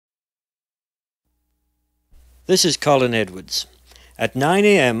This is Colin Edwards. At 9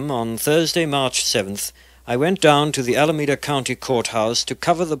 a.m. on Thursday, March 7th, I went down to the Alameda County Courthouse to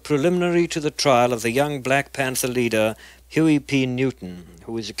cover the preliminary to the trial of the young Black Panther leader, Huey P. Newton,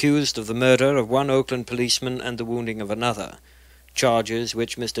 who is accused of the murder of one Oakland policeman and the wounding of another, charges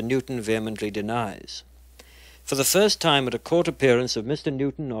which Mr. Newton vehemently denies. For the first time at a court appearance of Mr.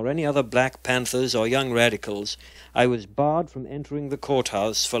 Newton or any other Black Panthers or young radicals, I was barred from entering the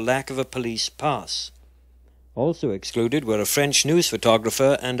courthouse for lack of a police pass. Also excluded were a French news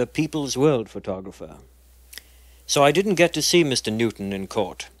photographer and a People's World photographer. So I didn't get to see Mr. Newton in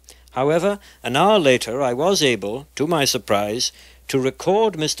court. However, an hour later I was able, to my surprise, to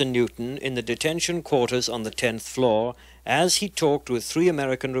record Mr. Newton in the detention quarters on the 10th floor as he talked with 3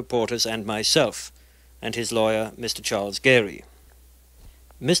 American reporters and myself, and his lawyer, Mr. Charles Garry.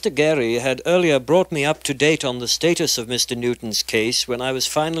 Mr. Garry had earlier brought me up to date on the status of Mr. Newton's case when I was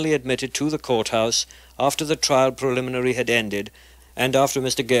finally admitted to the courthouse after the trial preliminary had ended and after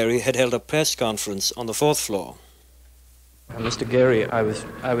Mr. Garry had held a press conference on the 4th floor. Mr. Garry, I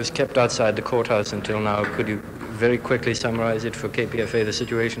was kept outside the courthouse until now. Could you very quickly summarize it for KPFA, the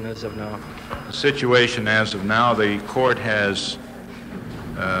situation as of now? The situation as of now, the court has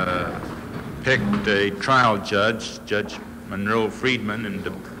picked a trial judge, Judge Monroe Friedman in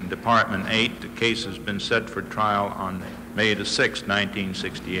Department 8. The case has been set for trial on May the 6th,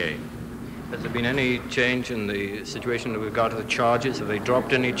 1968. Has there been any change in the situation with regard to the charges? Have they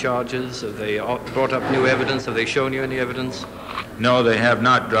dropped any charges? Have they brought up new evidence? Have they shown you any evidence? No, they have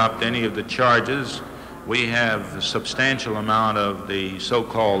not dropped any of the charges. We have a substantial amount of the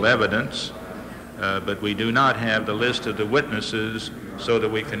so-called evidence, but we do not have the list of the witnesses so that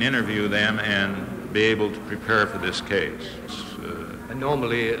we can interview them and be able to prepare for this case. And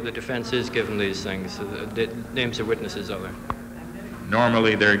normally the defense is given these things. The names of witnesses are there?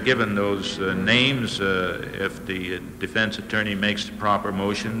 Normally they're given those names if the defense attorney makes the proper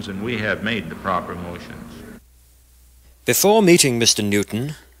motions, and we have made the proper motions. Before meeting Mr.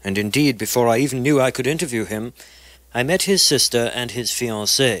 Newton, and indeed before I even knew I could interview him, I met his sister and his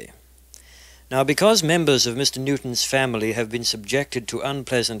fiancée. Now, because members of Mr. Newton's family have been subjected to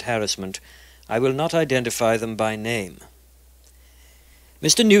unpleasant harassment, I will not identify them by name.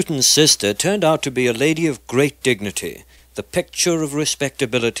 Mr. Newton's sister turned out to be a lady of great dignity, the picture of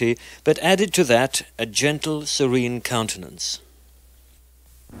respectability, but added to that a gentle, serene countenance.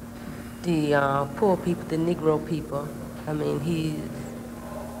 The poor people, the Negro people, I mean, he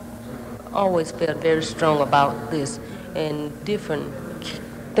always felt very strong about this, and different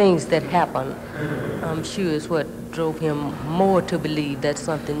things that happened, I'm sure is what drove him more to believe that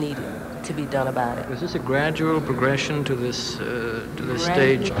something needed to be done about it. Was this a gradual progression to this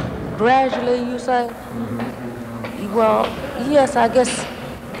stage? Gradually, you say? Mm-hmm. Well, yes, I guess,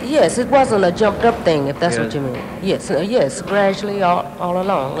 yes, it wasn't a jumped-up thing, if that's what you mean. Yes, yes, gradually all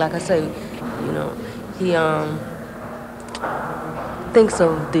along. Like I say, you know, he thinks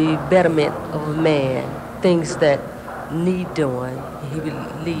of the betterment of a man, things that need doing. He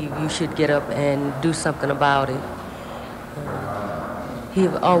believe you should get up and do something about it. He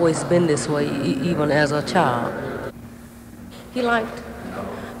have always been this way, even as a child. He liked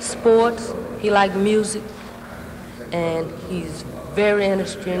sports, he liked music, and he's very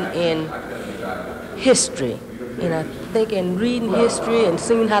interested in history. And I think in reading history and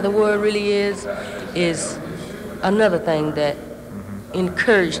seeing how the world really is another thing that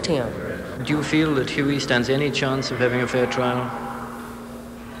encouraged him. Do you feel that Huey stands any chance of having a fair trial?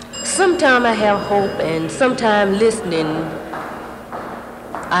 Sometimes I have hope, and sometimes listening,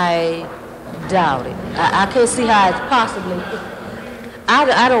 I doubt it. I can't see how it's possibly.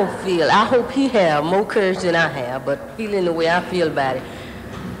 I don't feel. I hope he have more courage than I have, but feeling the way I feel about it,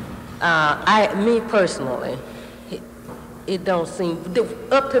 me personally, it don't seem,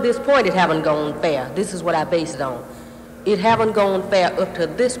 up to this point it haven't gone fair. This is what I base it on. It haven't gone fair up to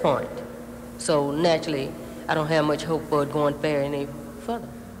this point. So naturally, I don't have much hope for it going fair any further.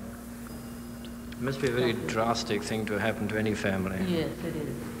 It must be a very drastic thing to happen to any family. Yes, it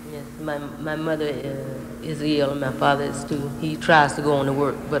is. Yes, my mother is ill, and my father is too. He tries to go on to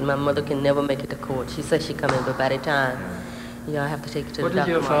work, but my mother can never make it to court. She says she come in, but by the time, I have to take her to the doctor. What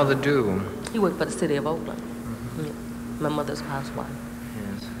did your father do? He worked for the city of Oakland. Mm-hmm. Yeah. My mother's a housewife.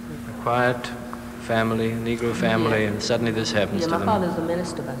 Yes. A quiet family, Negro family, and suddenly this happens to them. Yeah, my father's a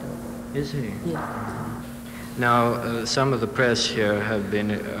minister, by the way. Is he? Yeah. Now, some of the press here have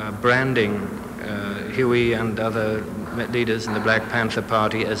been branding Huey and other leaders in the Black Panther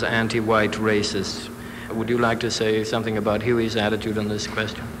Party as anti-white racists. Would you like to say something about Huey's attitude on this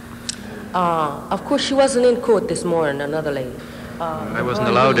question? Of course, she wasn't in court this morning, another lady. I wasn't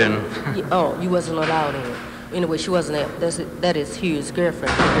allowed in. Oh, you wasn't allowed in. Anyway, she wasn't that is Huey's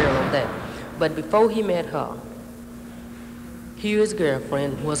girlfriend, the girl over there. But before he met her, Huey's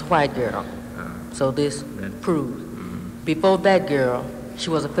girlfriend was a white girl. So this proves. Before that girl, she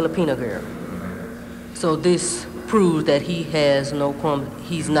was a Filipino girl. So this proves that he has no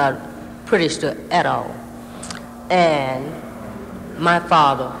he's not British at all. And my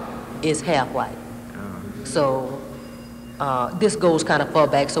father is half white. So this goes kind of far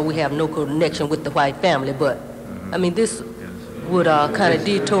back, so we have no connection with the white family, but I mean, this would kind of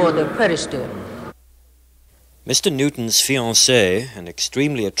detour the prejudice. Mr. Newton's fiancée, an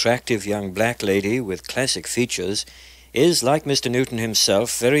extremely attractive young black lady with classic features, is, like Mr. Newton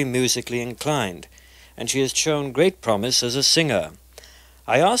himself, very musically inclined, and she has shown great promise as a singer.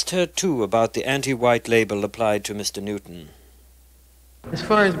 I asked her, too, about the anti-white label applied to Mr. Newton. As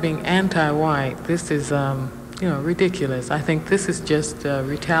far as being anti-white, this is, ridiculous. I think this is just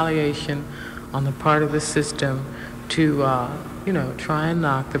retaliation on the part of the system to, try and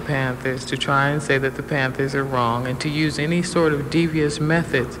knock the Panthers, to try and say that the Panthers are wrong, and to use any sort of devious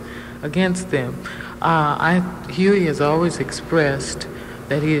methods against them. Huey has always expressed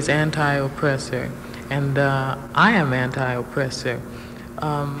that he is anti-oppressor, and I am anti-oppressor.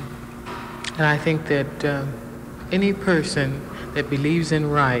 And I think that any person that believes in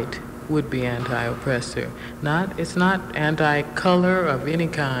right would be anti-oppressor. It's not anti-color of any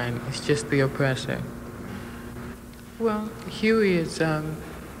kind, it's just the oppressor. Well, Huey is,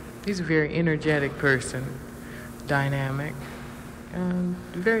 he's a very energetic person, dynamic, and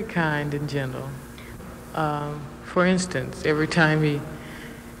very kind and gentle. For instance, every time he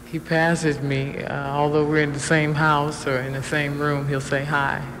passes me, although we're in the same house or in the same room, he'll say,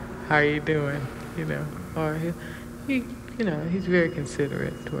 "Hi, how are you doing?" Or he's very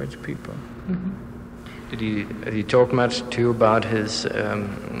considerate towards people. Did he talk much to you about his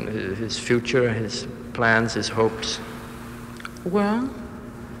future, his plans, his hopes? Well,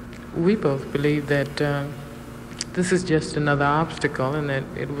 we both believe that this is just another obstacle and that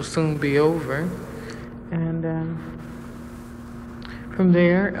it will soon be over. And from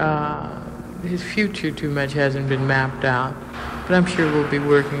there, his future too much hasn't been mapped out, but I'm sure we'll be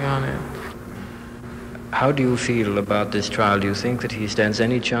working on it. How do you feel about this trial? Do you think that he stands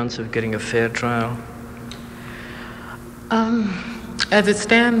any chance of getting a fair trial? As it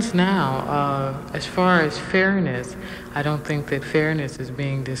stands now, as far as fairness, I don't think that fairness is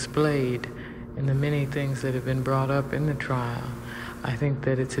being displayed in the many things that have been brought up in the trial. I think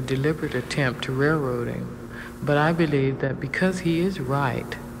that it's a deliberate attempt to railroad him. But I believe that because he is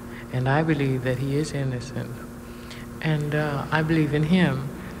right, and I believe that he is innocent, and I believe in him,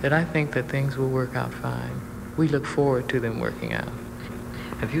 that I think that things will work out fine. We look forward to them working out.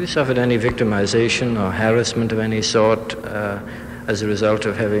 Have you suffered any victimization or harassment of any sort as a result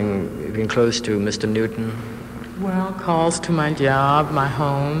of having been close to Mr. Newton? Well, calls to my job, my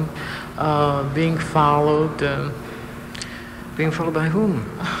home, being followed. Being followed by whom?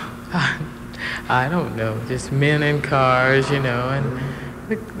 I don't know, just men in cars, and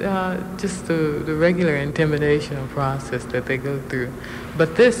just the regular intimidational process that they go through.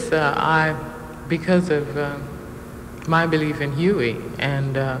 But this, because of my belief in Huey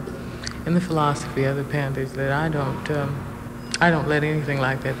and in the philosophy of the Panthers, that I don't let anything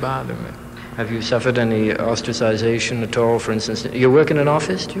like that bother me. Have you suffered any ostracization at all? For instance, you work in an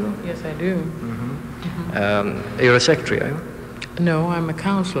office, do you? Yes, I do. You're a secretary, are you? No, I'm a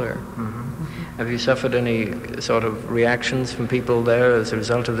counselor. Have you suffered any sort of reactions from people there as a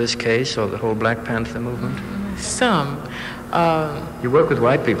result of this case or the whole Black Panther movement? Some. You work with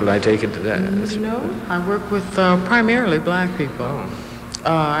white people, I take it. No, I work with primarily black people. Oh.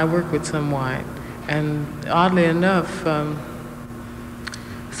 I work with some white. And oddly enough,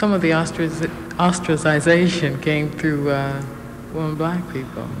 some of the ostracization came through black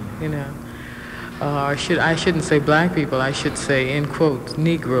people, I shouldn't say black people, I should say, in quotes,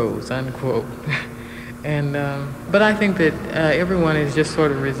 Negroes, unquote. And, but I think that everyone is just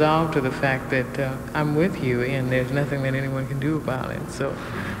sort of resolved to the fact that I'm with you and there's nothing that anyone can do about it. So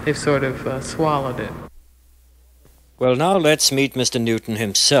they've sort of swallowed it. Well, now let's meet Mr. Newton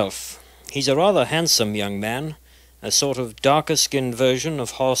himself. He's a rather handsome young man, a sort of darker-skinned version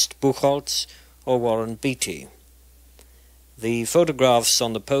of Horst Buchholz or Warren Beatty. The photographs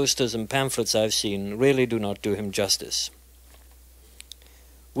on the posters and pamphlets I've seen really do not do him justice.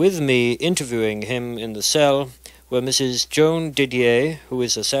 With me interviewing him in the cell were Mrs. Joan Didier, who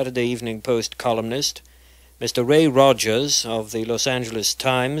is a Saturday Evening Post columnist, Mr. Ray Rogers of the Los Angeles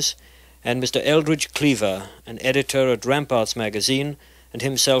Times, and Mr. Eldridge Cleaver, an editor at Ramparts magazine and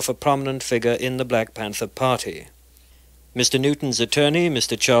himself a prominent figure in the Black Panther Party. Mr. Newton's attorney,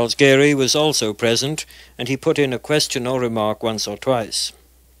 Mr. Charles Garry, was also present, and he put in a question or remark once or twice.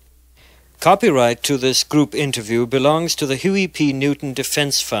 Copyright to this group interview belongs to the Huey P. Newton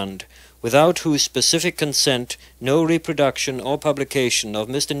Defense Fund, without whose specific consent no reproduction or publication of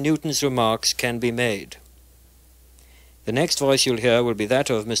Mr. Newton's remarks can be made. The next voice you'll hear will be that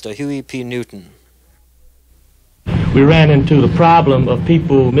of Mr. Huey P. Newton. We ran into the problem of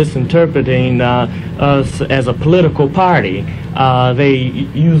people misinterpreting us as a political party. They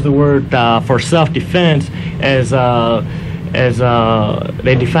use the word for self-defense as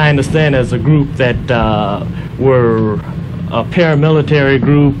they defined us then as a group that were a paramilitary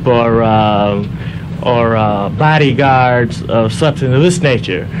group or bodyguards of something of this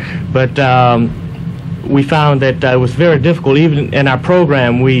nature. But we found that it was very difficult. Even in our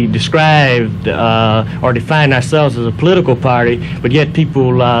program, we described or defined ourselves as a political party, but yet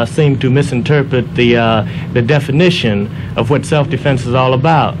people seem to misinterpret the definition of what self-defense is all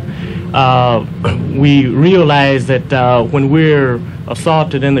about. We realize that when we're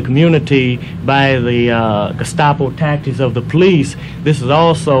assaulted in the community by the Gestapo tactics of the police, this is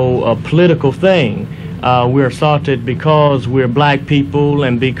also a political thing. We're assaulted because we're black people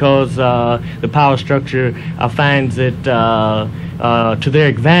and because the power structure finds it to their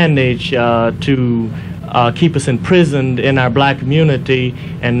advantage to keep us imprisoned in our black community,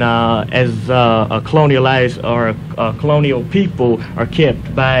 and as a colonialized or a colonial people are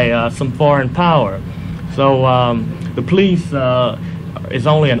kept by some foreign power. So the police is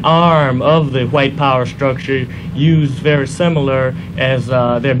only an arm of the white power structure, used very similar as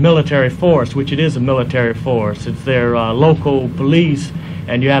their military force, which it is a military force. It's their local police,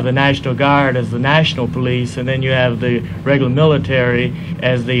 and you have the National Guard as the national police, and then you have the regular military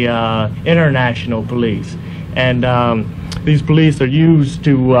as the international police. And these police are used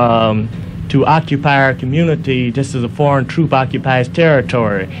to occupy our community just as a foreign troop occupies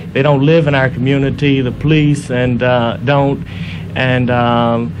territory. They don't live in our community, the police, and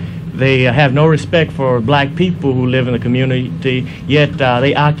they have no respect for black people who live in the community, yet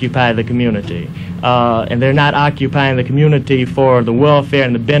they occupy the community. And they're not occupying the community for the welfare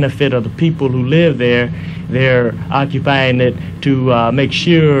and the benefit of the people who live there. They're occupying it to make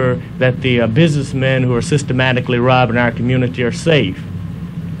sure that the businessmen who are systematically robbing our community are safe.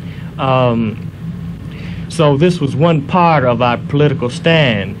 So this was one part of our political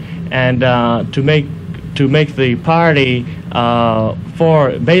stand, and to make the party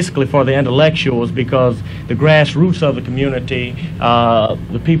basically for the intellectuals, because the grassroots of the community,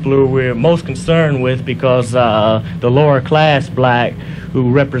 the people who we're most concerned with, because the lower class black,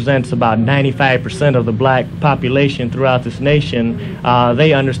 who represents about 95% of the black population throughout this nation,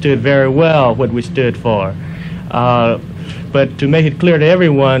 they understood very well what we stood for. But to make it clear to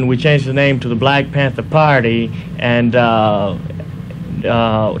everyone, we changed the name to the Black Panther Party, and to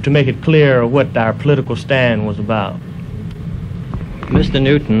make it clear what our political stand was about. Mr.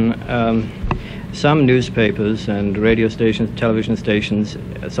 Newton, some newspapers and radio stations, television stations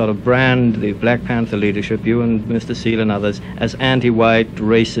sort of brand the Black Panther leadership, you and Mr. Seal and others, as anti-white,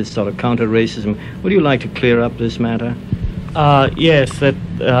 racist, sort of counter-racism. Would you like to clear up this matter? Yes, that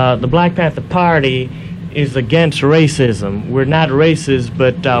the Black Panther Party is against racism. We're not racist,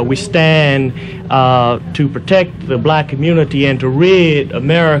 but we stand to protect the black community and to rid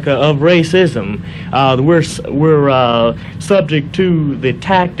America of racism. We're subject to the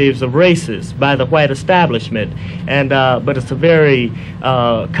tactics of racists by the white establishment, and but it's a very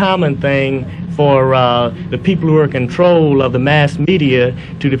common thing for the people who are in control of the mass media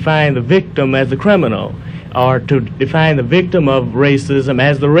to define the victim as the criminal, or to define the victim of racism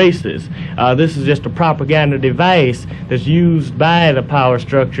as the racist. This is just a propaganda device that's used by the power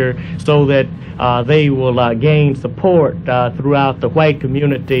structure so that they will gain support throughout the white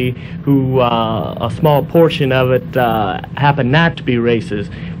community, who a small portion of it happen not to be racist.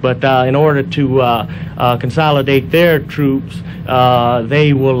 But in order to consolidate their troops,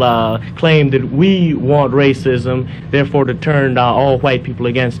 they will claim that we want racism, therefore to turn all white people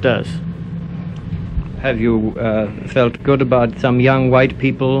against us. Have you felt good about some young white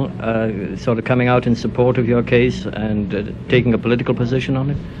people sort of coming out in support of your case and taking a political position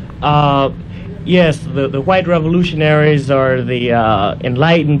on it? Yes, the white revolutionaries, or the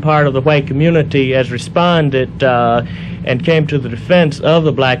enlightened part of the white community, has responded and came to the defense of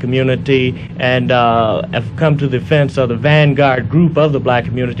the black community, and have come to the defense of the vanguard group of the black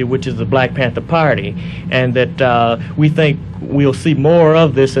community, which is the Black Panther Party, and that we think we'll see more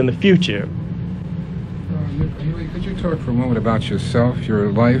of this in the future. Could you talk for a moment about yourself,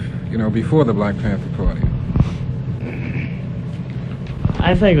 your life, before the Black Panther Party?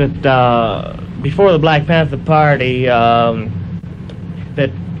 I think that before the Black Panther Party,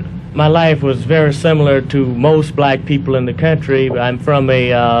 that my life was very similar to most black people in the country. I'm from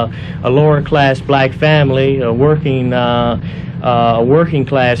a lower class black family, a working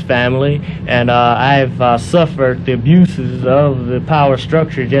class family, and I've suffered the abuses of the power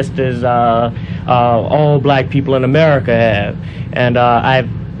structure just as all black people in America have. And I've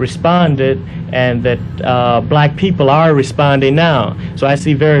responded, and that black people are responding now. So I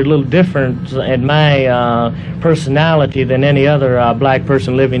see very little difference in my personality than any other black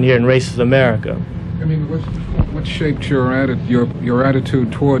person living here in racist America. I mean, what shaped your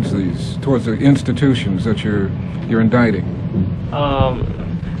attitude towards the institutions that you're indicting?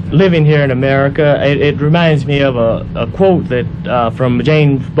 Living here in America, it reminds me of a quote that from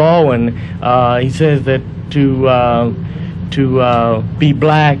James Baldwin. He says that to be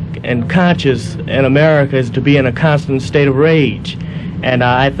black and conscious in America is to be in a constant state of rage. And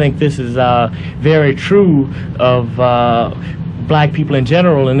I think this is very true of black people in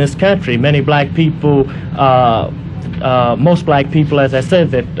general in this country. Many black people, most black people, as I said,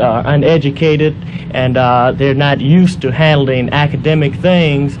 that are uneducated, and they're not used to handling academic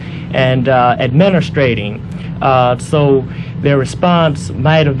things and administrating. So their response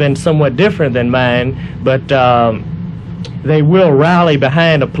might have been somewhat different than mine, but they will rally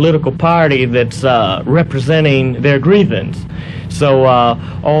behind a political party that's representing their grievance. So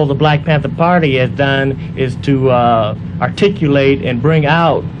all the Black Panther Party has done is to articulate and bring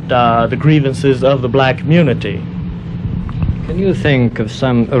out the grievances of the black community. Can you think of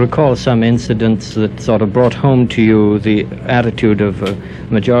recall some incidents that sort of brought home to you the attitude of a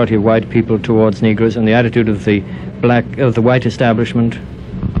majority of white people towards Negroes and the attitude of the white establishment?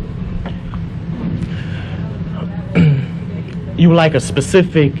 You would like a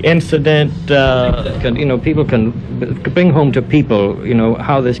specific incident? People can bring home to people,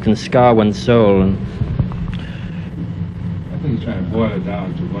 how this can scar one's soul. And I think he's trying to boil it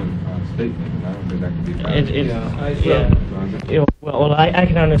down to one statement, and I don't think that can be done. Well, I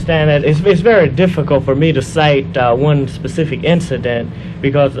can understand that. It's very difficult for me to cite one specific incident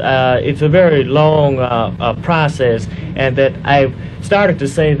because it's a very long process, and that I've started to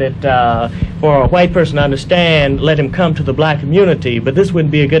say that for a white person to understand, let him come to the black community, but this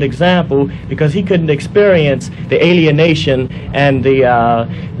wouldn't be a good example because he couldn't experience the alienation and the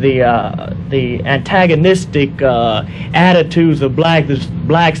antagonistic attitudes of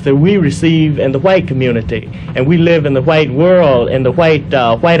blacks that we receive in the white community. And we live in the white world, in the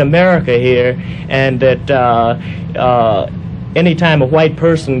white America here, and that anytime a white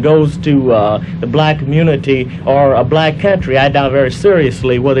person goes to the black community or a black country, I doubt very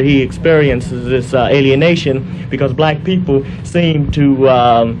seriously whether he experiences this alienation, because black people seem to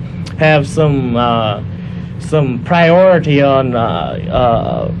have some priority on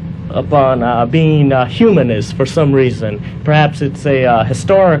upon being humanist for some reason. Perhaps it's a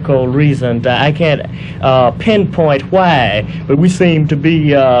historical reason. I can't pinpoint why, but we seem to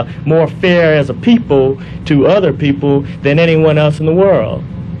be more fair as a people to other people than anyone else in the world.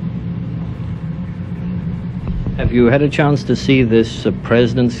 Have you had a chance to see this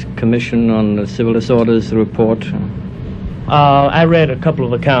President's Commission on Civil Disorders report? I read a couple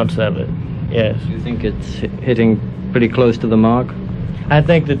of accounts of it, yes. Do you think it's hitting pretty close to the mark? I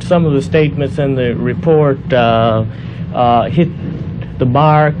think that some of the statements in the report hit the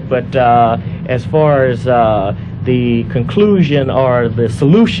mark, but as far as the conclusion or the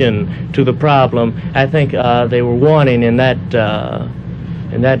solution to the problem, I think they were wanting in that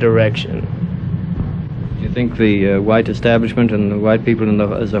direction. Do you think the white establishment and the white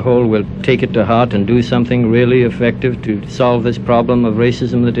people as a whole will take it to heart and do something really effective to solve this problem of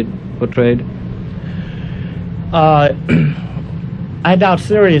racism that it portrayed? I doubt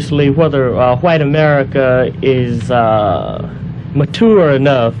seriously whether white America is mature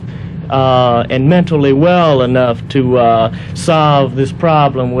enough and mentally well enough to solve this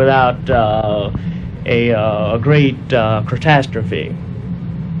problem without a great catastrophe.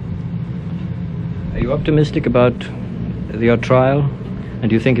 Are you optimistic about your trial? And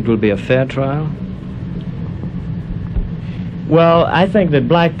do you think it will be a fair trial? Well, I think that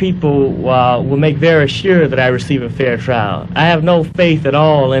black people will make very sure that I receive a fair trial. I have no faith at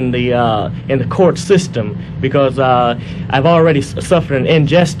all in the court system, because I've already suffered an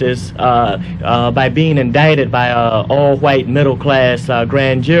injustice by being indicted by an all-white middle-class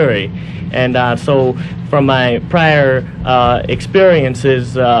grand jury. And so from my prior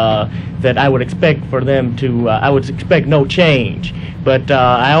experiences, that I would expect for them to, I would expect no change. But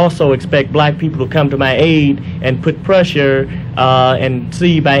I also expect black people to come to my aid and put pressure and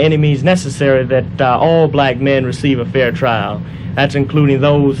see by any means necessary that all black men receive a fair trial. That's including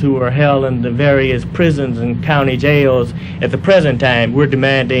those who are held in the various prisons and county jails at the present time. We're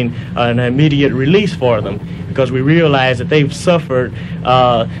demanding an immediate release for them because we realize that they've suffered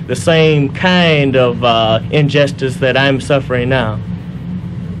the same kind of injustice that I'm suffering now.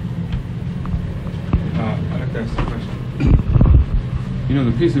 I'd like to ask a question. You know,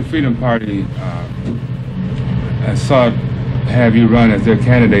 the Peace and Freedom Party has sought to have you run as their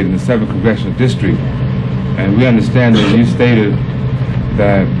candidate in the 7th Congressional District. And we understand that you stated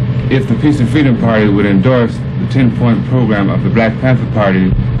that if the Peace and Freedom Party would endorse the 10-point program of the Black Panther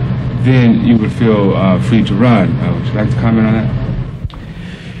Party, then you would feel free to run. Would you like to comment on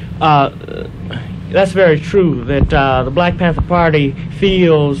that? That's very true, that the Black Panther Party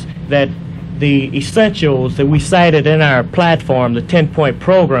feels that the essentials that we cited in our platform, the 10-point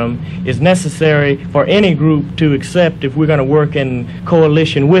program, is necessary for any group to accept if we're going to work in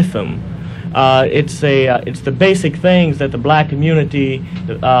coalition with them. It's the basic things that the black community,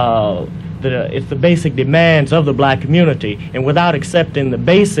 it's the basic demands of the black community, and without accepting the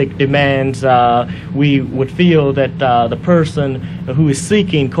basic demands, we would feel that the person who is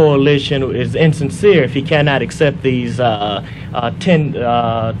seeking coalition is insincere if he cannot accept these 10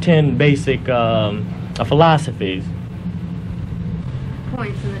 basic philosophies.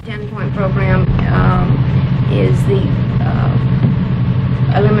 Points in the 10-point program is the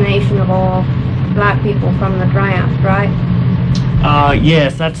elimination of all black people from the draft, right?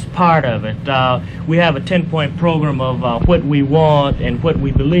 Yes, that's part of it. We have a 10-point program of what we want and what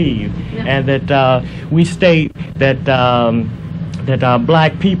we believe, yeah. And that we state that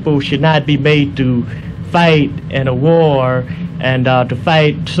black people should not be made to fight in a war and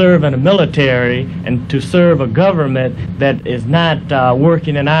to serve in a military and to serve a government that is not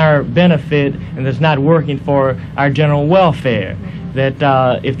working in our benefit and that's not working for our general welfare. That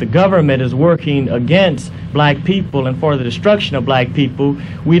if the government is working against black people and for the destruction of black people,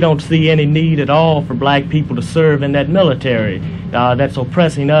 we don't see any need at all for black people to serve in that military that's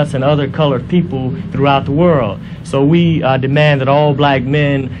oppressing us and other colored people throughout the world. So we demand that all black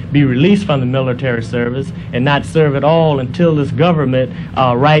men be released from the military service and not serve at all until this government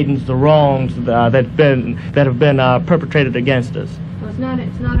rightens the wrongs that have been perpetrated against us. Well,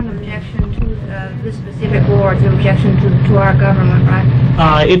 it's not an objection to this specific war. It's an objection to our government, right?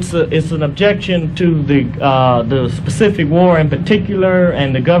 It's an objection to the specific war in particular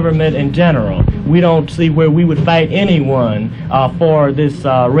and the government in general. We don't see where we would fight anyone for this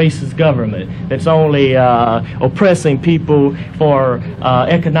racist government that's only oppressing people for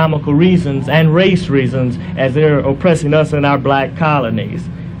economical reasons and race reasons as they're oppressing us in our black colonies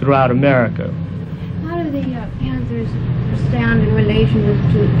throughout America. How do the Panthers stand in relation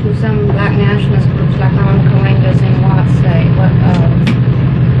to some black nationalist groups like Kalingas and Watts say?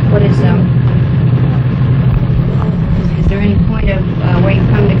 What is there any point of where you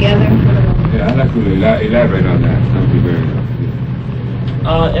come together? Yeah, I'd like to elaborate on that. Thank you very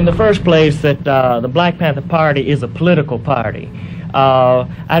much. In the first place, that the Black Panther Party is a political party.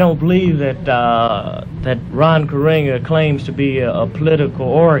 I don't believe that Ron Karenga claims to be a political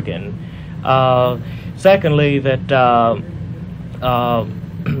organ. Secondly, that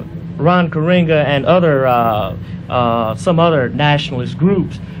Ron Karenga and some other nationalist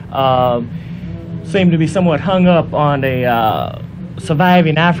groups seem to be somewhat hung up on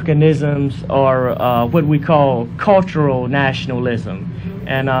surviving Africanisms or what we call cultural nationalism.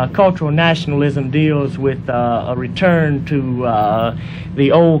 And cultural nationalism deals with a return to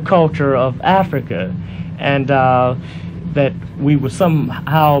the old culture of Africa, and that we would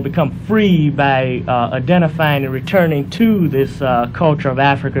somehow become free by identifying and returning to this culture of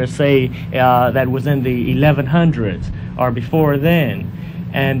Africa, say, that was in the 1100s or before then.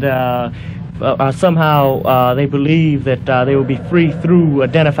 And somehow they believe that they will be free through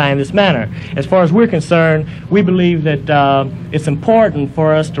identifying this manner. As far as we're concerned, we believe that it's important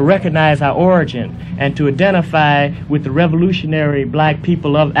for us to recognize our origin and to identify with the revolutionary black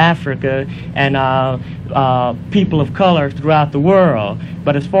people of Africa and people of color throughout the world.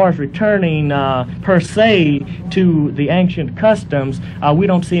 But as far as returning per se to the ancient customs, we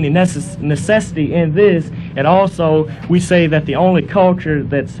don't see any necessity in this. And also, we say that the only culture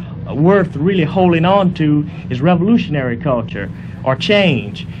that's worth really holding on to is revolutionary culture or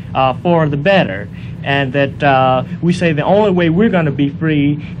change for the better, and that we say the only way we're going to be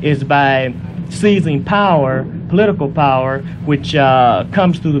free is by seizing power, political power, which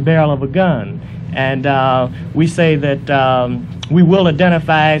comes through the barrel of a gun. And we say that we will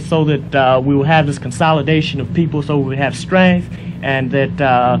identify so that we will have this consolidation of people, so we have strength, and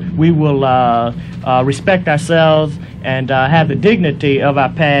that we will respect ourselves and have the dignity of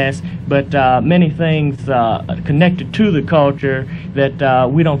our past, but many things connected to the culture that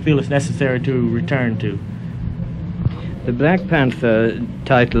we don't feel it's necessary to return to. The Black Panther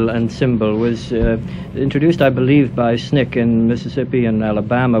title and symbol was introduced, I believe, by SNCC in Mississippi and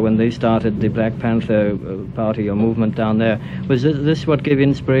Alabama when they started the Black Panther Party or movement down there. Was this what gave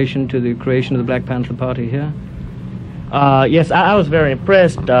inspiration to the creation of the Black Panther Party here? Yes, I was very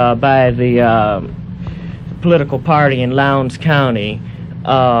impressed by the political party in Lowndes County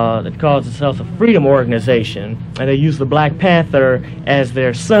that calls itself a freedom organization, and they use the Black Panther as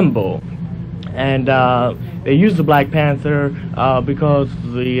their symbol. And they use the Black Panther because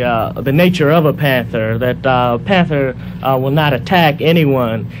the nature of a panther, that panther will not attack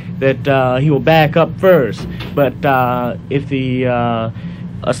anyone, that he will back up first. But if the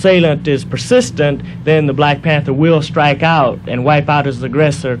assailant is persistent, then the Black Panther will strike out and wipe out his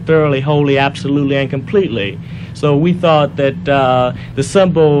aggressor thoroughly, wholly, absolutely, and completely. So we thought that the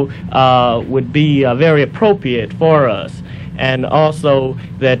symbol would be very appropriate for us. And also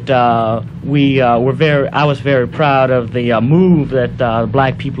that I was very proud of the move that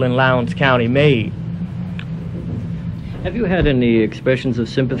black people in Lowndes County made. Have you had any expressions of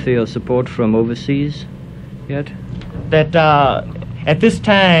sympathy or support from overseas yet? That at this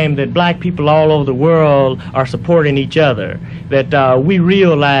time that black people all over the world are supporting each other, that we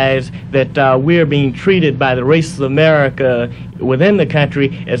realize that we're being treated by the races of America within the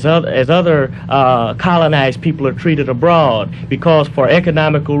country as other colonized people are treated abroad, because for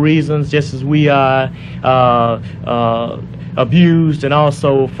economical reasons, just as we are abused, and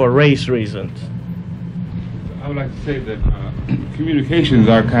also for race reasons. I would like to say that communications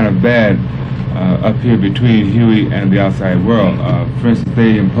are kind of bad up here between Huey and the outside world. For instance,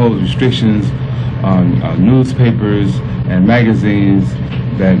 they impose restrictions on newspapers and magazines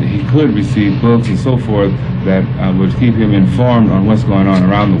that he could receive, books and so forth, that would keep him informed on what's going on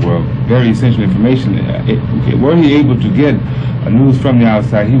around the world. Very essential information. Were he able to get news from the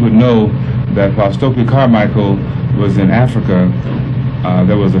outside, he would know that while Stokely Carmichael was in Africa,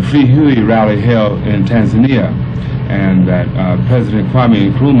 there was a Free Huey rally held in Tanzania, and that President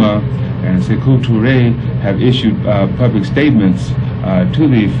Kwame Nkrumah and Sekou Touré have issued public statements to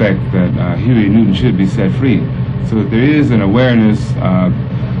the effect that Huey Newton should be set free. So that there is an awareness,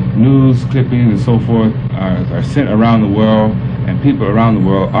 news clippings and so forth are sent around the world, and people around the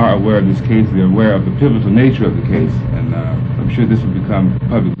world are aware of this case. They're aware of the pivotal nature of the case, and I'm sure this will become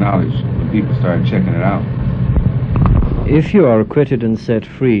public knowledge when people start checking it out. If you are acquitted and set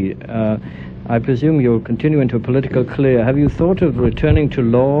free, I presume you'll continue into a political career. Have you thought of returning to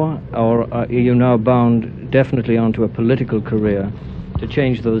law, or are you now bound definitely onto a political career to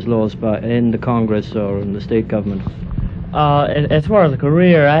change those laws in the Congress or in the state government? As far as a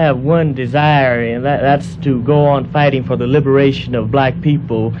career, I have one desire, and that's to go on fighting for the liberation of black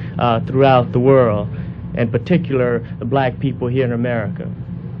people throughout the world, in particular the black people here in America.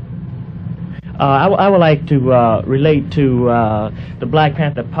 I would like to relate to the Black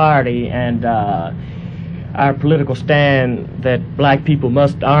Panther Party and our political stand that black people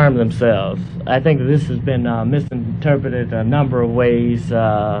must arm themselves. I think that this has been misinterpreted a number of ways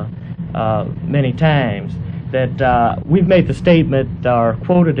many times. That we've made the statement or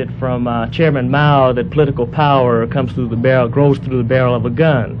quoted it from Chairman Mao that political power comes through the barrel, grows through the barrel of a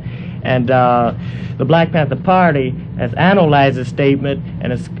gun. And the Black Panther Party has analyzed this statement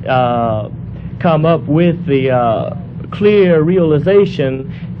and has come up with the clear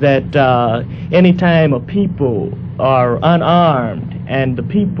realization that anytime a people are unarmed and the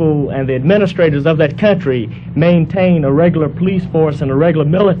people and the administrators of that country maintain a regular police force and a regular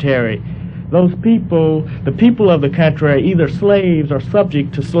military, those people, the people of the country, are either slaves or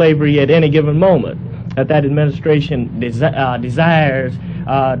subject to slavery at any given moment. That administration desires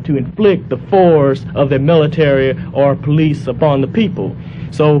to inflict the force of their military or police upon the people.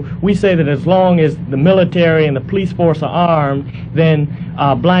 So we say that as long as the military and the police force are armed, then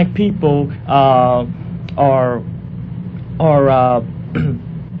black people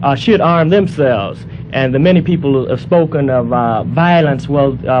should arm themselves. And the many people have spoken of violence.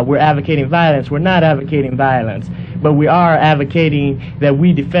 Well, we're advocating violence. We're not advocating violence, but we are advocating that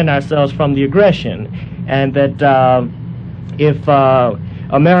we defend ourselves from the aggression, and that if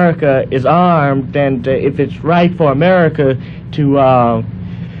America is armed, and if it's right for America to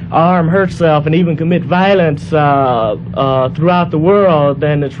arm herself and even commit violence throughout the world,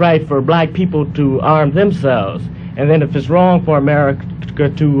 then it's right for black people to arm themselves. And then if it's wrong for America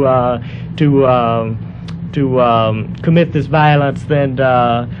to to commit this violence, then,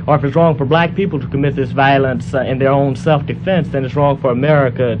 or if it's wrong for black people to commit this violence in their own self-defense, then it's wrong for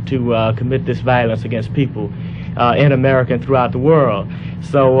America to commit this violence against people in America and throughout the world.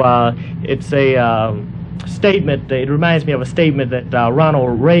 So it's a statement. It reminds me of a statement that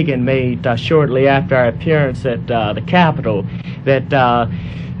Ronald Reagan made shortly after our appearance at the Capitol. That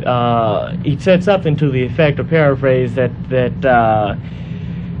he said something to the effect, or paraphrase, that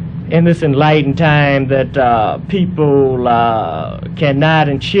in this enlightened time that people cannot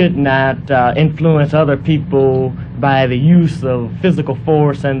and should not influence other people by the use of physical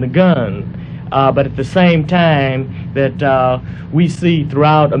force and the gun. But at the same time that we see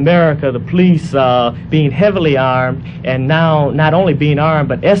throughout America the police being heavily armed, and now not only being armed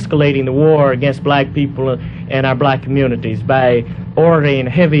but escalating the war against black people and our black communities by ordering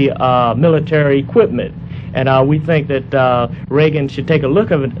heavy military equipment. And we think that Reagan should take a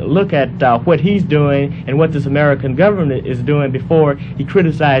look at what he's doing and what this American government is doing before he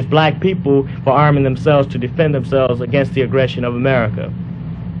criticized black people for arming themselves to defend themselves against the aggression of America.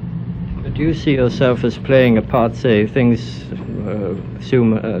 Do you see yourself as playing a part, say, things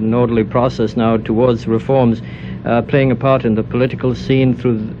assume an orderly process now towards reforms, playing a part in the political scene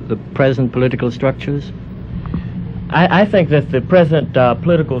through the present political structures? I think that the present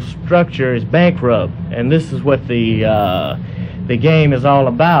political structure is bankrupt, and this is what the game is all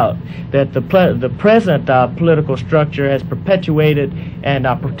about. That the present political structure has perpetuated and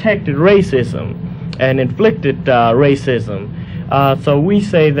protected racism and inflicted racism. So we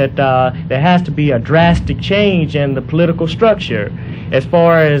say that there has to be a drastic change in the political structure. As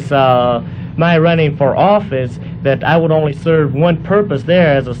far as my running for office, that I would only serve one purpose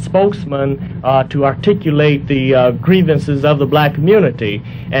there as a spokesman to articulate the grievances of the black community.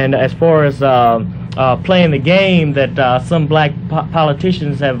 And as far as playing the game that some black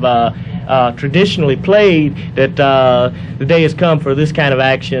politicians have traditionally played, that the day has come for this kind of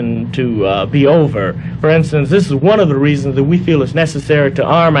action to be over. For instance, this is one of the reasons that we feel it's necessary to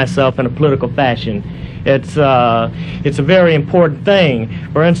arm ourselves in a political fashion. It's a very important thing.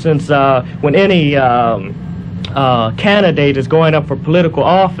 For instance, when any candidate is going up for political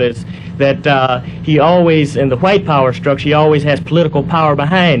office, that he always, in the white power structure, he always has political power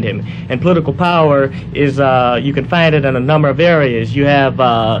behind him. And political power is, you can find it in a number of areas. You have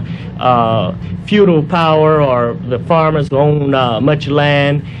feudal power, or the farmers who own much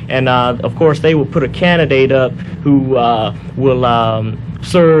land, and of course they will put a candidate up who will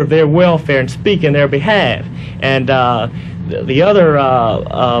serve their welfare and speak in their behalf. And the other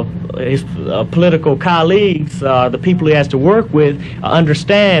his political colleagues, the people he has to work with,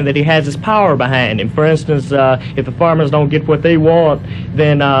 understand that he has his power behind him. For instance, if the farmers don't get what they want,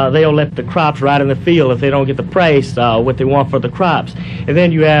 then they'll let the crops rot in the field if they don't get the price what they want for the crops. And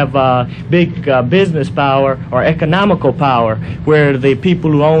then you have big business power, or economical power, where the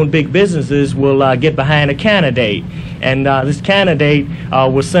people who own big businesses will get behind a candidate, and this candidate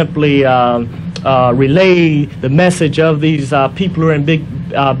will simply relay the message of these people who are in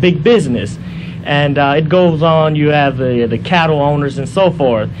big business. And it goes on. You have the cattle owners and so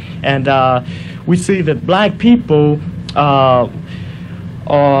forth. And we see that black people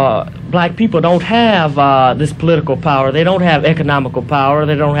don't have this political power. They don't have economical power.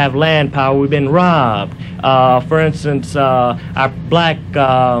 They don't have land power. We've been robbed. For instance, our black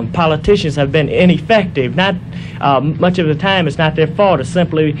politicians have been ineffective. Not much of the time it's not their fault. It's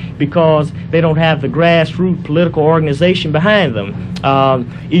simply because they don't have the grassroots political organization behind them.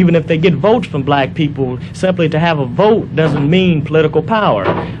 Even if they get votes from black people, simply to have a vote doesn't mean political power.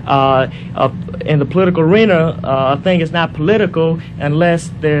 In the political arena, a thing is not political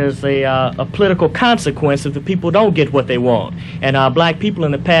unless there's a political consequence if the people don't get what they want. And black people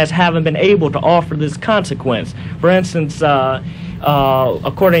in the past haven't been able to offer this consequence. For instance,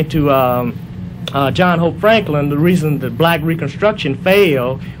 according to John Hope Franklin, the reason that black Reconstruction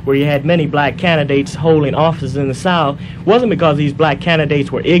failed, where you had many black candidates holding offices in the South, wasn't because these black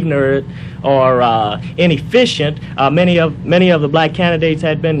candidates were ignorant or inefficient. Many of the black candidates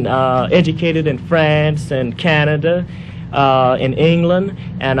had been educated in France and Canada, in England,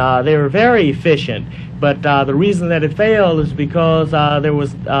 and they were very efficient. But the reason that it failed is because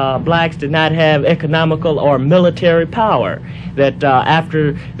blacks did not have economical or military power. That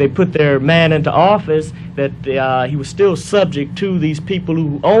after they put their man into office, that he was still subject to these people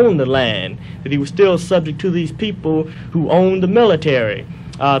who owned the land. That he was still subject to these people who owned the military.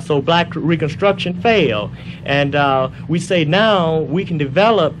 So black Reconstruction failed. And we say now we can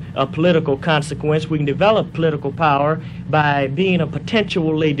develop a political consequence, we can develop political power by being a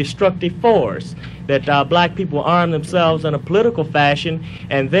potentially destructive force. That black people arm themselves in a political fashion,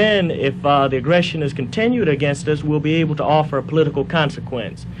 and then if the aggression is continued against us, we'll be able to offer a political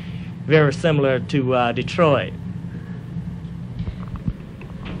consequence. Very similar to Detroit.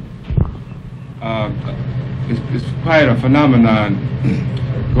 It's quite a phenomenon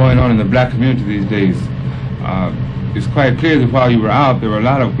going on in the black community these days. It's quite clear that while you were out, there were a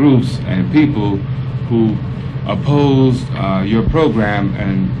lot of groups and people who opposed your program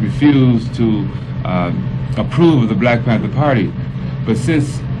and refused to approve of the Black Panther Party. But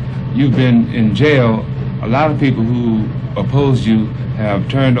since you've been in jail, a lot of people who opposed you have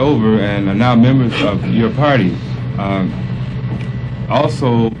turned over and are now members of your party.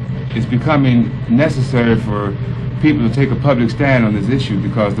 Also, it's becoming necessary for people to take a public stand on this issue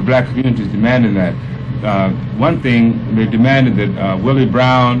because the black community is demanding that. One thing, they demanded that Willie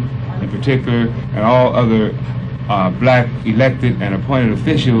Brown in particular and all other black elected and appointed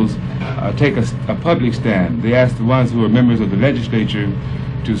officials take a public stand. They asked the ones who are members of the legislature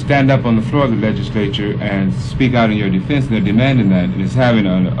to stand up on the floor of the legislature and speak out in your defense, and they're demanding that. And it's having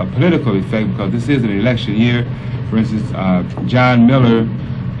a political effect because this is an election year. For instance, John Miller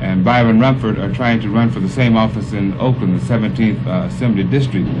and Byron Rumford are trying to run for the same office in Oakland, the 17th Assembly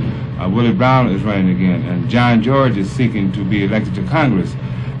District. Willie Brown is running again, and John George is seeking to be elected to Congress.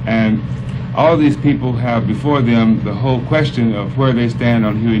 And all these people have before them the whole question of where they stand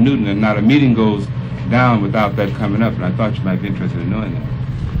on Huey Newton, and not a meeting goes down without that coming up, and I thought you might be interested in knowing that.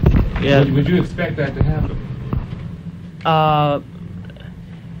 Yeah. Would you expect that to happen?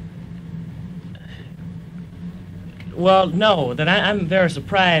 Well, no, that I'm very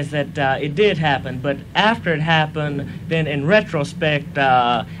surprised that it did happen, but after it happened, then in retrospect,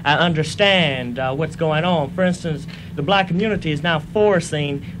 I understand what's going on. For instance, the black community is now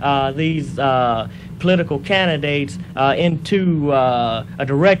forcing these political candidates into a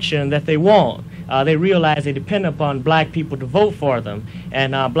direction that they want. They realize they depend upon black people to vote for them,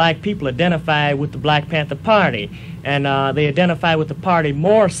 and black people identify with the Black Panther Party, and they identify with the party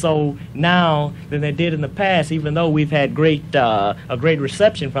more so now than they did in the past, even though we've had a great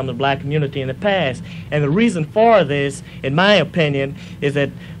reception from the black community in the past. And the reason for this, in my opinion, is that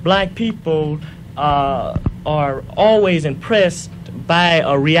black people are always impressed by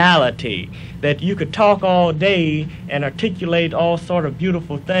a reality, that you could talk all day and articulate all sort of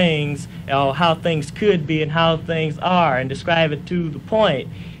beautiful things, how things could be and how things are, and describe it to the point,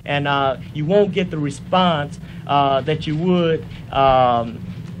 and you won't get the response that you would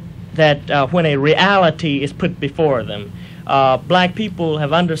when a reality is put before them. Black people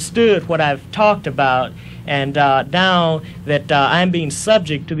have understood what I've talked about, and now that I'm being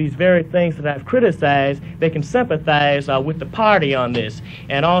subject to these very things that I've criticized, they can sympathize with the party on this.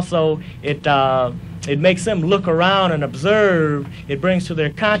 And also, it makes them look around and observe. It brings to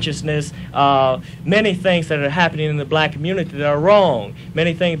their consciousness many things that are happening in the black community that are wrong,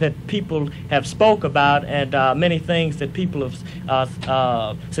 many things that people have spoke about, and many things that people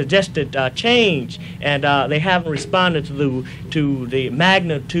have suggested change, and they haven't responded to the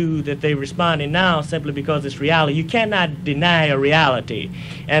magnitude that they're responding now, simply because it's reality. You cannot deny a reality.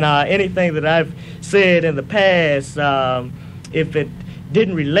 And anything that I've said in the past, if it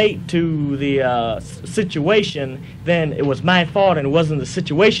didn't relate to the situation, then it was my fault and it wasn't the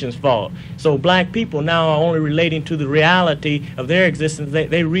situation's fault. So black people now are only relating to the reality of their existence.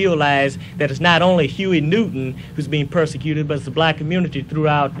 They realize that it's not only Huey Newton who's being persecuted, but it's the black community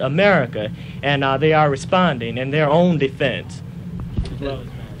throughout America, and they are responding in their own defense.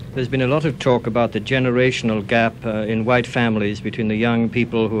 There's been a lot of talk about the generational gap in white families between the young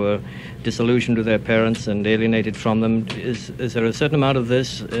people who are disillusioned with their parents and alienated from them. Is there a certain amount of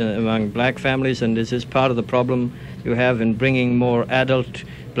this among black families, and is this part of the problem you have in bringing more adult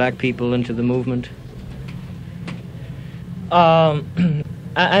black people into the movement?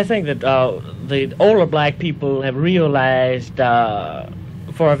 I think that the older black people have realized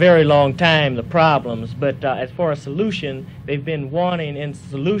for a very long time the problems, but as for a solution, they've been wanting a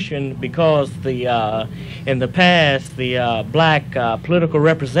solution because in the past the black political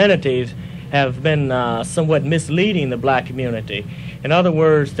representatives have been somewhat misleading the black community. In other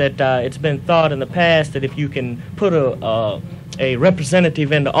words, that it's been thought in the past that if you can put a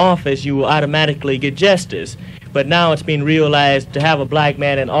representative into office, you will automatically get justice. But now it's been realized to have a black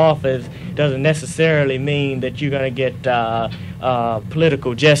man in office doesn't necessarily mean that you're going to get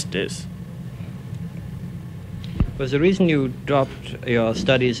political justice. Was the reason you dropped your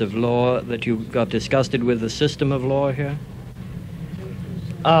studies of law that you got disgusted with the system of law here?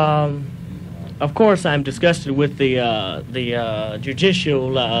 Of course, I'm disgusted with the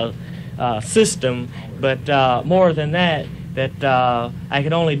judicial system, but more than that, I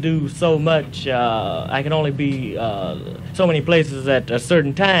can only do so much. I can only be so many places at a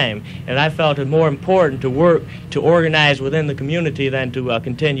certain time, and I felt it more important to work to organize within the community than to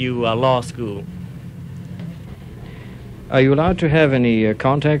continue law school. Are you allowed to have any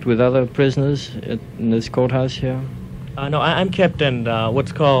contact with other prisoners in this courthouse here? No, I'm kept in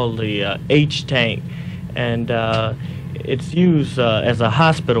what's called the H tank, and it's used as a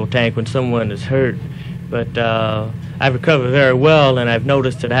hospital tank when someone is hurt. But I've recovered very well, and I've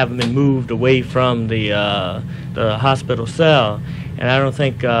noticed that I haven't been moved away from the hospital cell. And I don't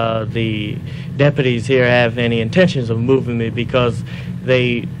think the deputies here have any intentions of moving me because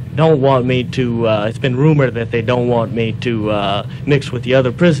they don't want me to, it's been rumored that they don't want me to mix with the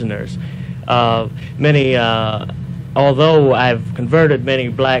other prisoners. Although I've converted many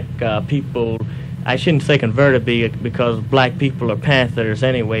black people, I shouldn't say converted because black people are Panthers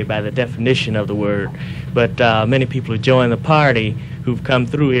anyway by the definition of the word, but many people who join the party who've come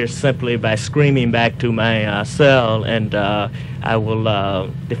through here simply by screaming back to my cell, and I will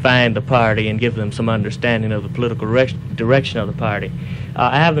define the party and give them some understanding of the political direction of the party.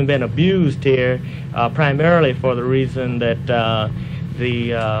 I haven't been abused here primarily for the reason that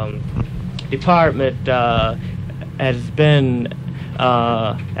the department has been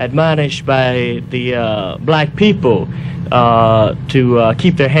admonished by the black people to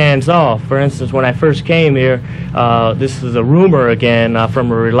keep their hands off. For instance, when I first came here, this is a rumor again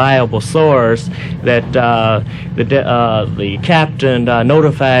from a reliable source that the captain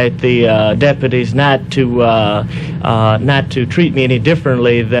notified the deputies not to treat me any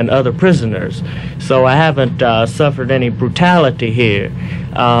differently than other prisoners. So I haven't suffered any brutality here.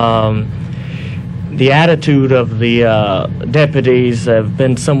 The attitude of the deputies have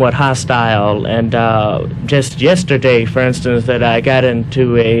been somewhat hostile, and just yesterday, for instance, that I got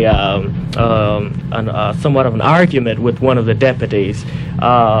into somewhat of an argument with one of the deputies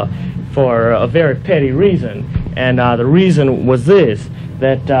for a very petty reason, and the reason was this,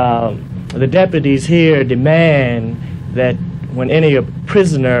 that the deputies here demand that when any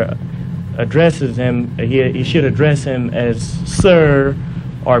prisoner addresses him, he should address him as Sir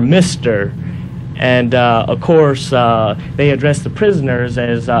or Mr., and of course they address the prisoners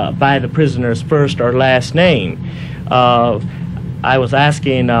as by the prisoner's first or last name. I was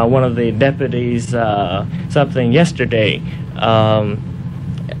asking one of the deputies something yesterday,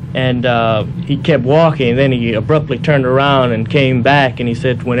 and he kept walking, then he abruptly turned around and came back, and he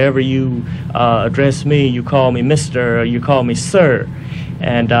said, whenever you address me, you call me Mr. or you call me Sir.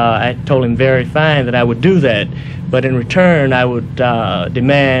 And I told him very fine that I would do that, but in return I would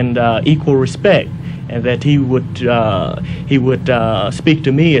demand equal respect, and that he would speak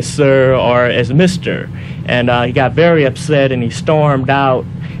to me as Sir or as Mr. And he got very upset, and he stormed out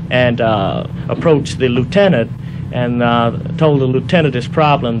and approached the lieutenant and told the lieutenant his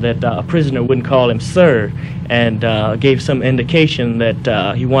problem, that a prisoner wouldn't call him Sir, and gave some indication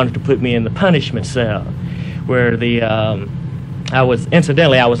that he wanted to put me in the punishment cell, where the I was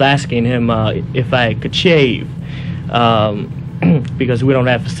asking him if I could shave, because we don't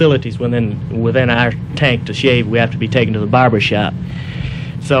have facilities within our tank to shave. We have to be taken to the barber shop.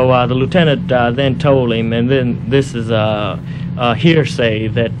 So the lieutenant then told him, and then this is a hearsay,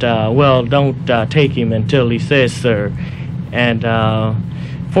 that well, don't take him until he says Sir. And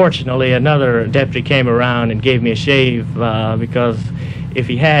fortunately, another deputy came around and gave me a shave, because if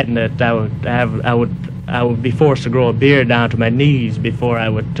he hadn't, I would be forced to grow a beard down to my knees before I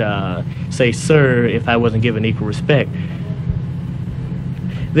would say Sir if I wasn't given equal respect.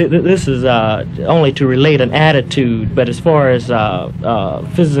 This is only to relate an attitude, but as far as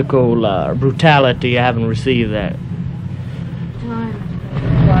physical brutality, I haven't received that.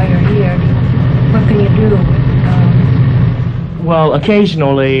 While you're here, what can you do? Well,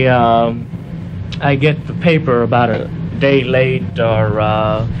 occasionally I get the paper about a day late, or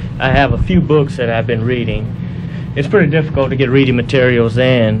I have a few books that I've been reading. It's pretty difficult to get reading materials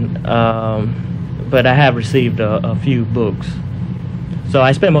in, but I have received a few books. So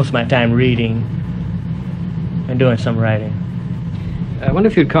I spend most of my time reading and doing some writing. I wonder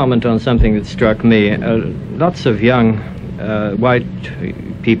if you'd comment on something that struck me. Lots of young white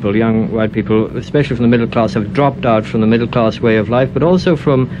people, especially from the middle class, have dropped out from the middle class way of life, but also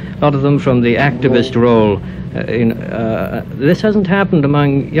from a lot of them from the activist role. This hasn't happened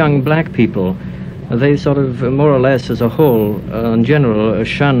among young black people. They sort of, more or less as a whole, in general,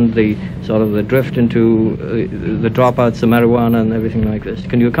 shunned the sort of the drift into the dropouts, the marijuana and everything like this.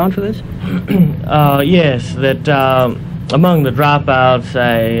 Can you account for this? Yes, that among the dropouts,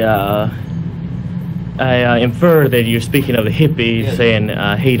 I infer that you're speaking of the hippies, Yes. saying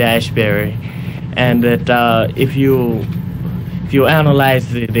Haight-Ashbury, and that if you analyze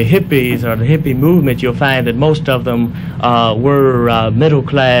the hippies or the hippie movement, you'll find that most of them were middle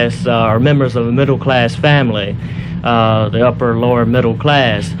class or members of a middle class family, the upper lower middle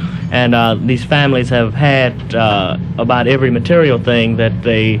class, and these families have had about every material thing that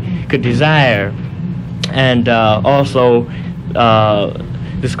they could desire, and also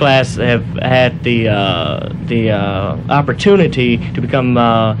this class have had the opportunity to become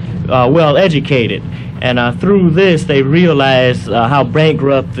well educated, and through this they realize how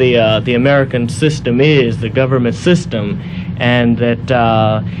bankrupt the American system is, the government system, and that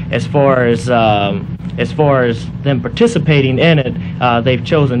as far as them participating in it, they've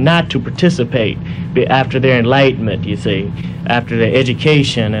chosen not to participate after their enlightenment, you see, after their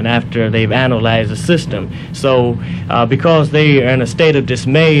education and after they've analyzed the system. So because they are in a state of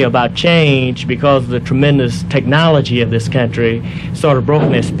dismay about change, because of the tremendous technology of this country, sort of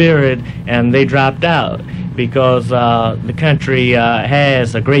broken their spirit, and they dropped out. Because the country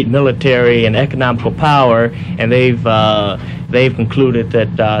has a great military and economical power, and they've concluded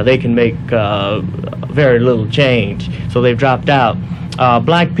that they can make very little change, so they've dropped out.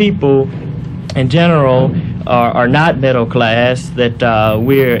 Black people, in general, are not middle class. That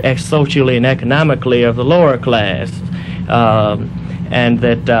we're socially and economically of the lower class, and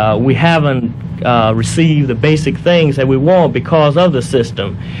that we haven't receive the basic things that we want because of the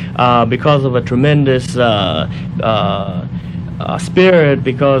system, because of a tremendous spirit,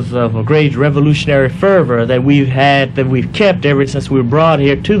 because of a great revolutionary fervor that we've had, that we've kept ever since we were brought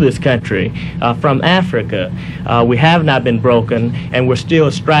here to this country from Africa. We have not been broken, and we're still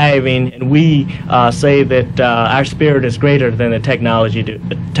striving, and we say that our spirit is greater than the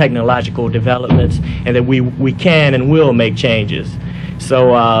technological developments, and that we can and will make changes.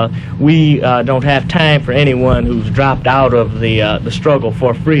 So we don't have time for anyone who's dropped out of the struggle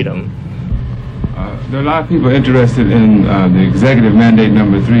for freedom. There are a lot of people interested in the executive mandate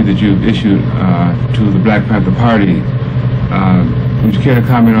number 3 that you've issued to the Black Panther Party. Would you care to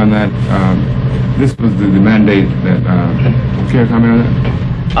comment on that? This was the mandate that. Would you care to comment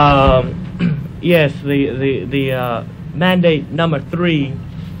on that? Yes, the mandate number 3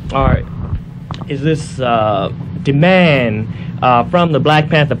 is this demand from the Black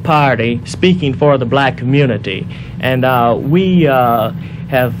Panther Party, speaking for the black community, and we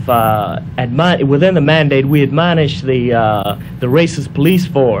have within the mandate we admonish the racist police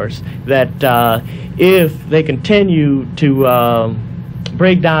force that if they continue to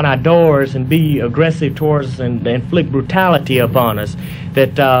break down our doors and be aggressive towards us and inflict brutality upon us,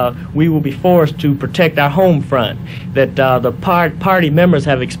 that we will be forced to protect our home front, that the party members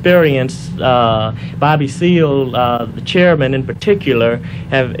have experienced, Bobby Seale, the chairman in particular,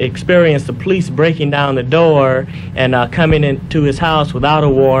 have experienced the police breaking down the door and coming into his house without a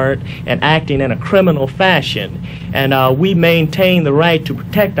warrant and acting in a criminal fashion. And we maintain the right to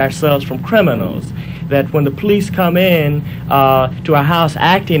protect ourselves from criminals, that when the police come in to our house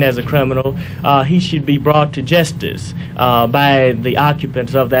acting as a criminal, he should be brought to justice by the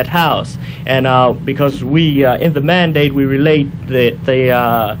occupants of that house. And because we, in the mandate, we relate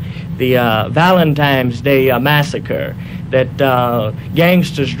the Valentine's Day massacre, that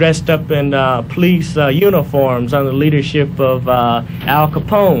gangsters dressed up in police uniforms under the leadership of Al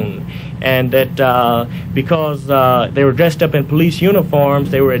Capone, and that because they were dressed up in police uniforms,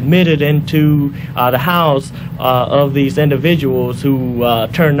 they were admitted into the house of these individuals who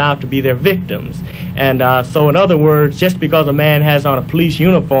turned out to be their victims. And so in other words, just because a man has on a police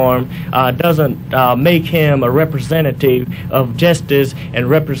uniform doesn't make him a representative of justice and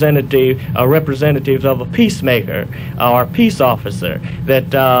representatives of a peacemaker or a peace officer,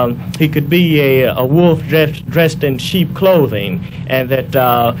 that he could be a wolf dressed in sheep clothing, and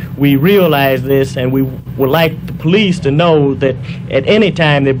that we realize this, and we would like the police to know that at any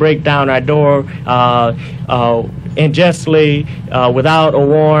time they break down our door unjustly, without a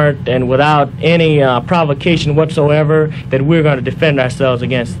warrant and without any provocation whatsoever, that we're going to defend ourselves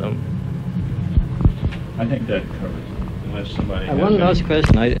against them. I think that covers it, unless somebody has One last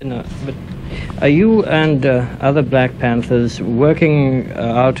question. But are you and other Black Panthers working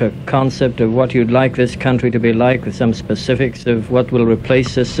out a concept of what you'd like this country to be like, with some specifics of what will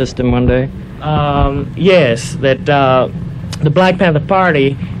replace this system one day? Yes, that the Black Panther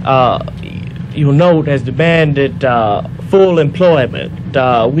Party, you'll note, has demanded full employment.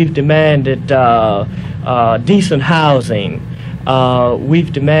 We've demanded decent housing,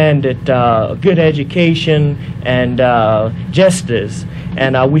 we've demanded good education and justice.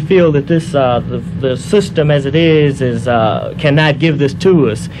 And we feel that this the system as it is cannot give this to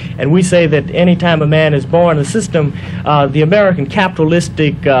us. And we say that any time a man is born, the system, the American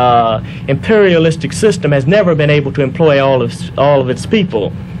capitalistic, imperialistic system has never been able to employ all of its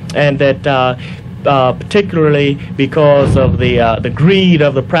people, and that particularly because of the greed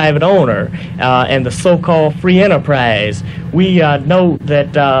of the private owner and the so-called free enterprise. We know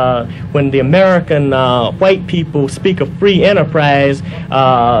that when the American white people speak of free enterprise,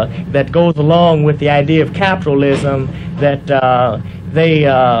 that goes along with the idea of capitalism, that they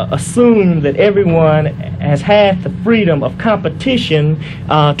assume that everyone has had the freedom of competition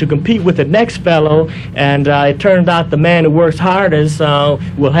to compete with the next fellow, and it turns out the man who works hardest will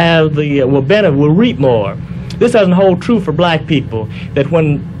reap more. This doesn't hold true for black people, that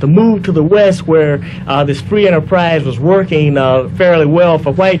when the move to the West, where this free enterprise was working fairly well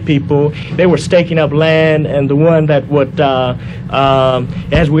for white people, they were staking up land, and the one that would,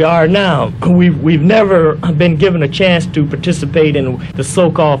 as we are now, we've never been given a chance to participate in the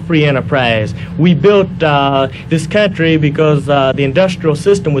so-called free enterprise. We built this country because the industrial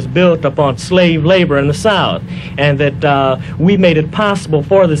system was built upon slave labor in the South, and that we made it possible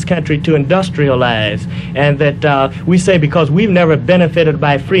for this country to industrialize, and that we say because we've never benefited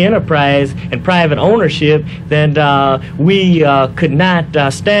by free enterprise and private ownership, then we could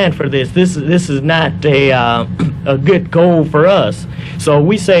not stand for this. This is not a good goal for us. So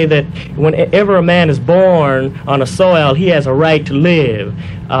we say that whenever a man is born on a soil, he has a right to live,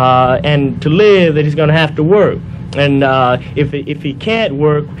 and to live that he's going to have to work. And if he can't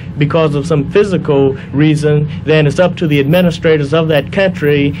work because of some physical reason, then it's up to the administrators of that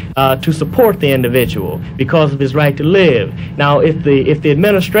country to support the individual because of his right to live. Now, if the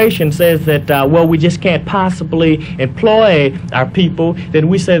administration says that, well, we just can't possibly employ our people, then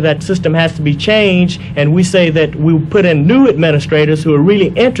we say that system has to be changed, and we say that we put in new administrators who are really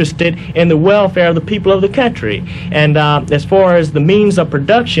interested in the welfare of the people of the country. And as far as the means of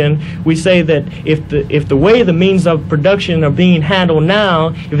production, we say that if the way the means of production are being handled now,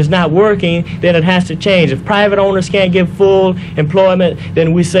 if it's not working, then it has to change. If private owners can't give full employment,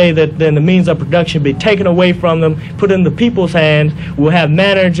 then we say that then the means of production be taken away from them, put in the people's hands. We'll have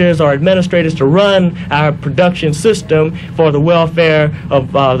managers or administrators to run our production system for the welfare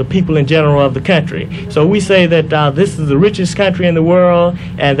of the people in general of the country. So we say that this is the richest country in the world,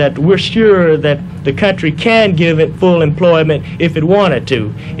 and that we're sure that the country can give it full employment if it wanted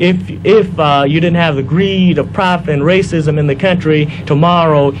to. If you didn't have the greed of profit and racism in the country,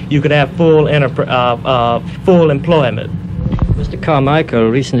 tomorrow you could have full employment. Mr. Carmichael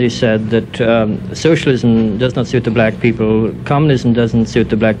recently said that socialism does not suit the black people, communism doesn't suit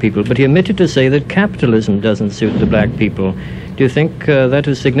the black people, but he omitted to say that capitalism doesn't suit the black people. Do you think that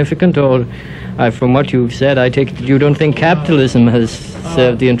is significant, or from what you've said, I take it you don't think capitalism has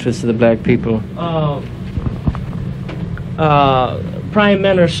served the interests of the black people? Prime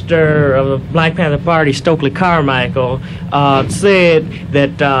Minister of the Black Panther Party, Stokely Carmichael, said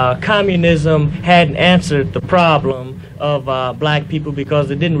that communism hadn't answered the problem of black people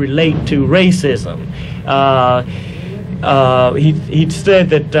because it didn't relate to racism. He said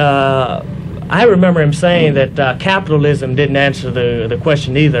that I remember him saying that capitalism didn't answer the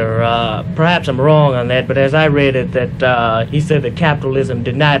question either. Perhaps I'm wrong on that, but as I read it, that he said that capitalism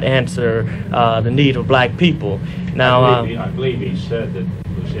did not answer the need of black people. Now, I believe he said that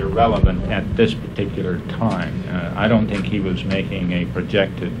it was irrelevant at this particular time. I don't think he was making a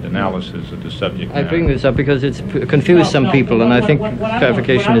projected analysis of the subject matter. I bring this up because it's confused some people, and I think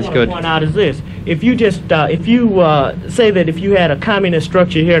clarification is good. What I want to point out is this: if you just say that if you had a communist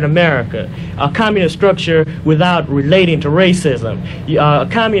structure here in America, a communist structure without relating to racism,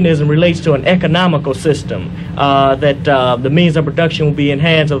 communism relates to an economical system that the means of production will be in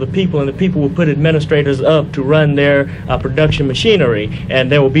hands of the people, and the people will put administrators up to run their production machinery,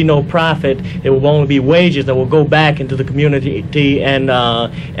 and there will be no profit. There will only be wages that will go back into the community and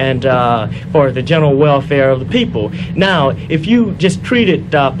for the general welfare of the people. Now, if you just treat it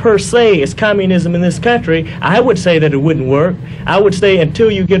per se as communism in this country, I would say that it wouldn't work. I would say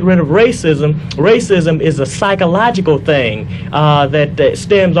until you get rid of racism, racism is a psychological thing that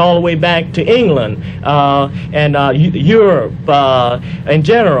stems all the way back to England and Europe in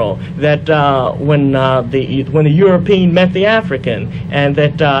general. That when the European met the African, and that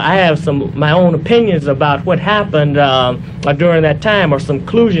that I have my own opinions about what happened during that time, or some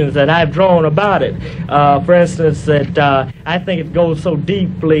conclusions that I've drawn about it. For instance, that I think it goes so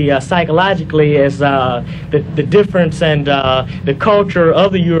deeply psychologically as the difference and the culture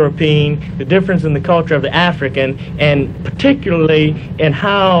of the European, the difference in the culture of the African, and particularly in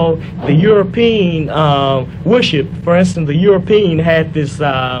how the European worship. For instance, the European had this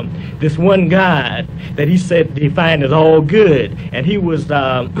one God that he said defined as all good, and he was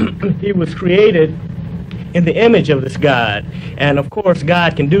he was created in the image of this God, and of course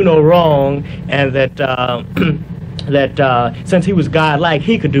God can do no wrong, and that since he was God-like,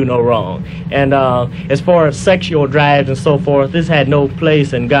 he could do no wrong. And as far as sexual drives and so forth, this had no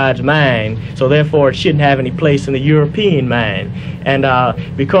place in God's mind, so therefore it shouldn't have any place in the European mind. And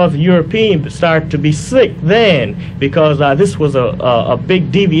because the Europeans started to be sick then, because this was a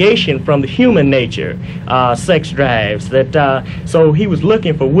big deviation from the human nature, sex drives, that so he was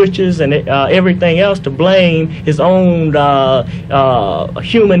looking for witches and everything else to blame his own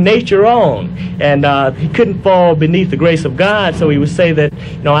human nature on, and he couldn't fall beneath the grace of God, so he would say that,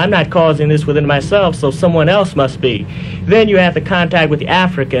 no, I'm not causing this within myself, so someone else must be. Then you have the contact with the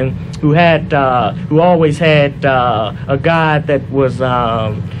African, who always had a God that was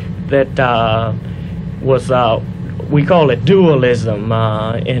we call it dualism.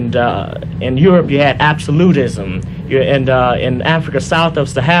 In Europe you had absolutism. And in Africa south of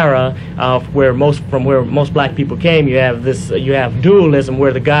Sahara, where most black people came, you have dualism,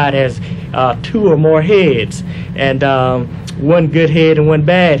 where the God has two or more heads, and one good head and one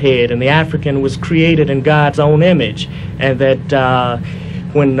bad head, and the African was created in God's own image, and that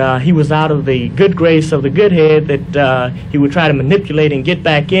when he was out of the good grace of the good head, that he would try to manipulate and get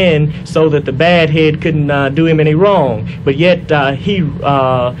back in so that the bad head couldn't do him any wrong. But yet he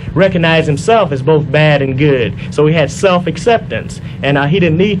recognized himself as both bad and good. So he had self-acceptance, and he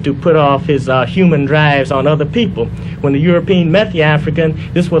didn't need to put off his human drives on other people. When the European met the African,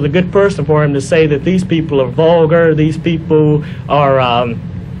 this was a good person for him to say that these people are vulgar, these people are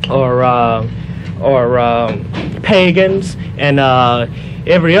pagans, and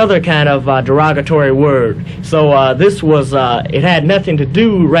every other kind of derogatory word. So this was, it had nothing to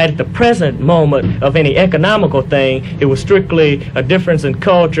do right at the present moment of any economical thing. It was strictly a difference in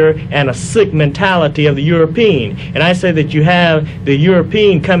culture and a sick mentality of the European. And I say that you have the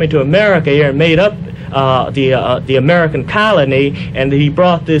European coming to America here and made up the American colony, and he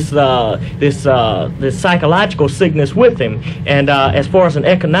brought this psychological sickness with him. And as far as an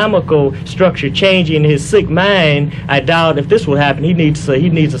economical structure changing his sick mind, I doubt if this will happen. He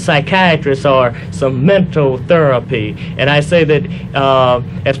needs a psychiatrist or some mental therapy. And I say that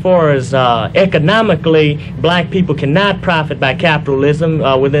as far as economically, black people cannot profit by capitalism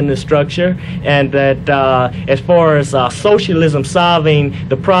within the structure, and that as far as socialism solving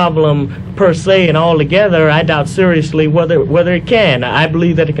the problem per se and all together, I doubt seriously whether it can. I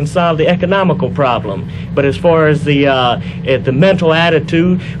believe that it can solve the economical problem. But as far as the mental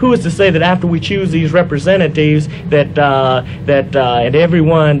attitude, who is to say that after we choose these representatives that and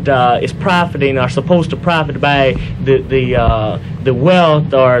everyone is profiting, are supposed to profit by the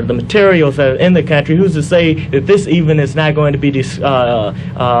wealth or the materials that are in the country? Who's to say that this even is not going to be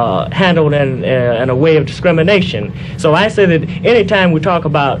handled in a way of discrimination? So I say that anytime we talk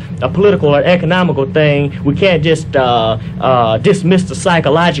about a political or economical thing, we can't just dismiss the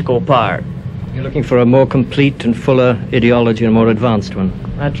psychological part. You're looking for a more complete and fuller ideology, and a more advanced one.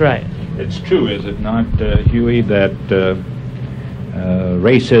 That's right. It's true, is it not, Huey, that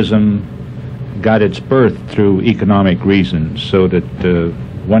racism got its birth through economic reasons, so that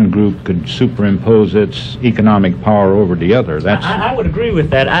one group could superimpose its economic power over the other? I would agree with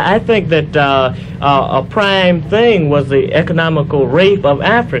that. I think that a prime thing was the economical rape of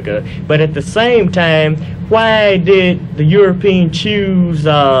Africa, but at the same time, why did the European choose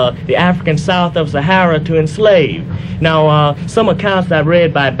the African south of Sahara to enslave? Now, some accounts that I've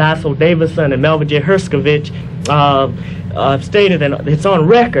read by Basil Davison and Melvin J. Herskovich stated, and it's on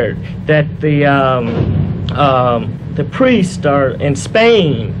record, that the priest in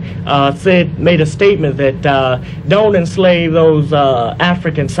Spain made a statement that don't enslave those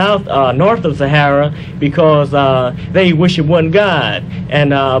Africans north of Sahara, because they worship one God,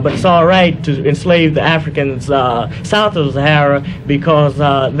 and but it's all right to enslave the Africans south of Sahara because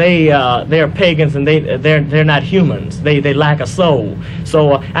they are pagans and they're not humans. They lack a soul.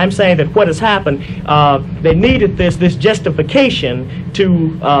 So I'm saying that what has happened, they needed this justification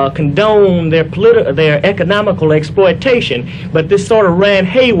to condone their economical exploitation exploitation, but this sort of ran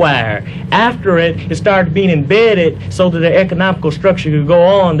haywire. After it started being embedded so that the economical structure could go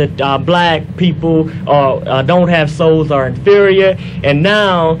on that black people don't have souls, are inferior, and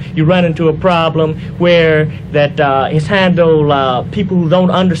now you run into a problem where that it's handled people who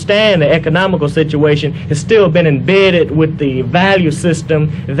don't understand the economical situation has still been embedded with the value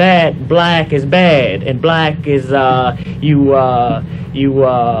system that black is bad and black is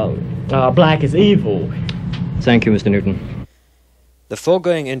black is evil. Thank you, Mr. Newton. The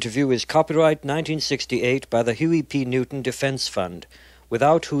foregoing interview is copyright 1968 by the Huey P. Newton Defense Fund,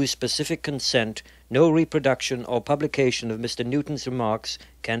 without whose specific consent no reproduction or publication of Mr. Newton's remarks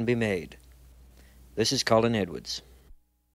can be made. This is Colin Edwards.